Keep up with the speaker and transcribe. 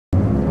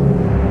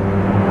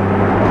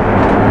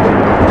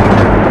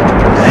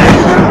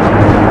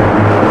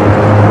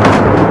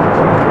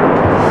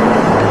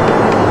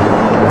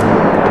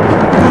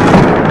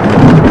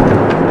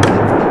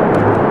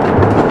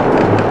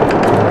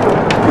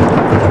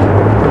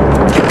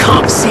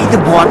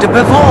what to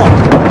perform.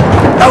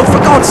 Oh,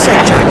 for God's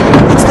sake, Jack!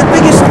 It's the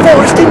biggest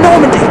forest in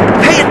Normandy!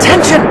 Pay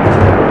attention!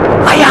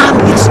 I am,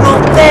 it's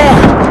not there.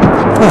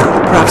 Well,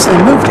 perhaps they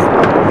moved it.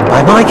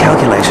 By my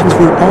calculations,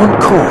 we're on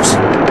course.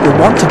 You'll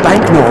want to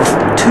bank north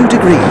 2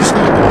 degrees.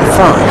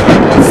 5,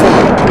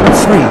 4,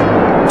 3,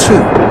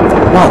 2,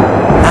 1,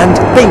 and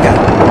bingo!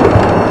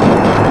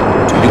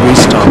 2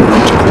 degrees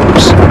starboard to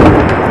course.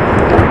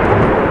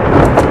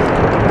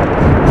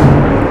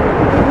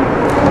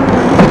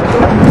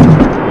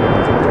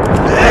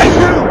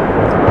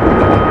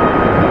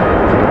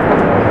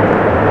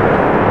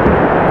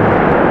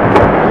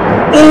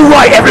 All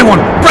right, everyone,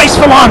 brace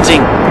for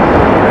landing.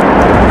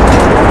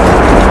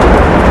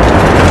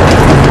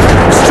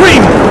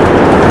 Stream!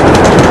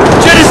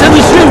 Jettison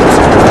the chute!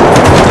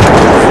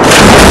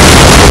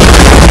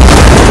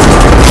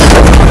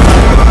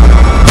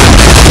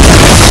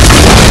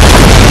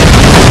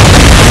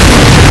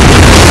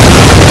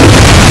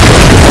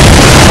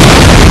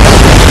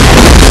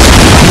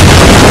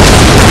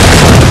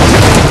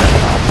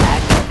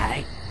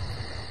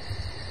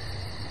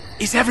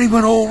 Is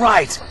everyone all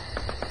right?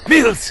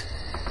 Mills!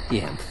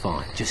 Yeah, I'm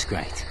fine. Just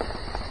great.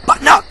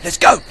 Button up! Let's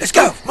go! Let's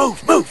go!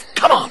 Move!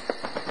 Come on!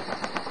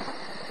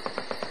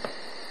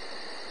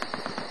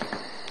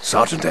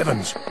 Sergeant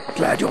Evans,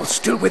 glad you're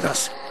still with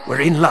us.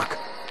 We're in luck.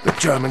 The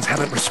Germans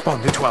haven't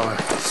responded to our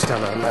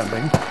stellar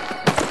landing.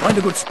 Find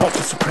a good spot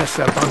to suppress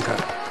their bunker.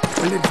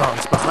 We'll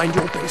advance behind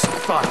your base of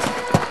fire.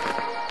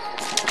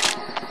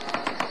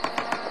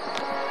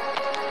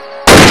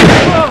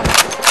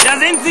 Da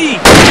sind sie!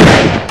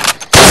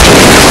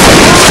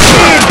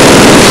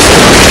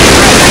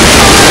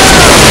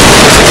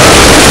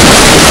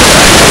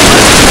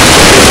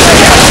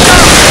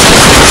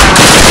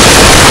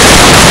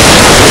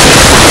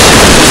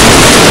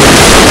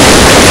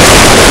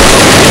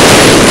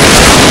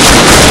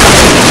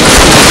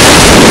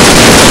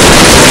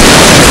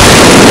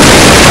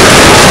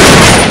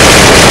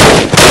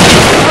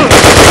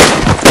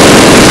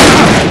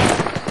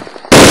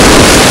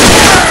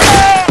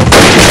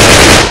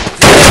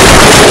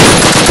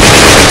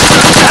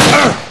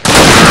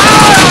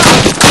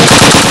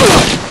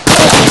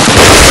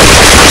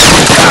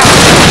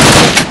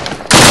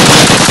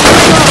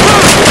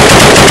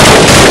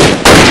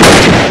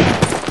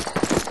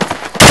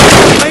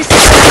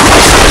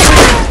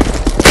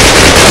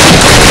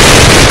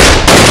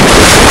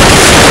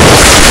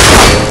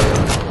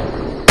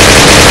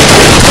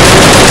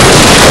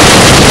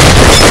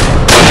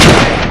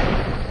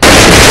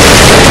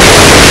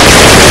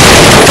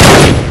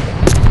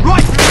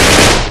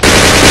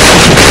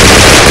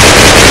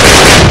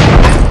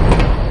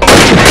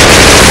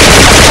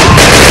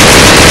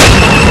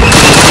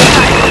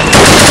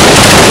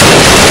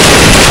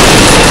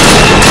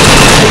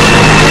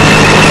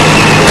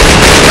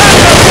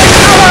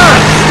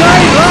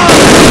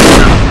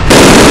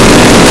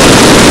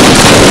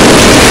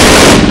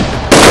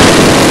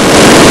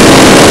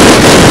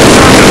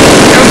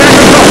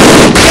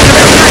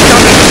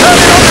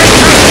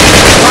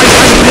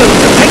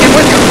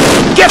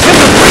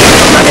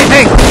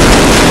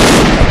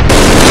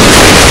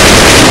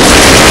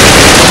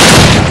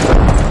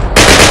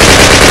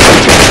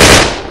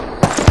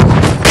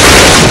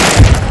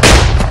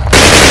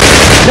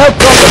 No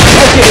problem.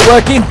 Let's get it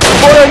working.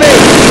 Follow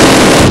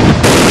me.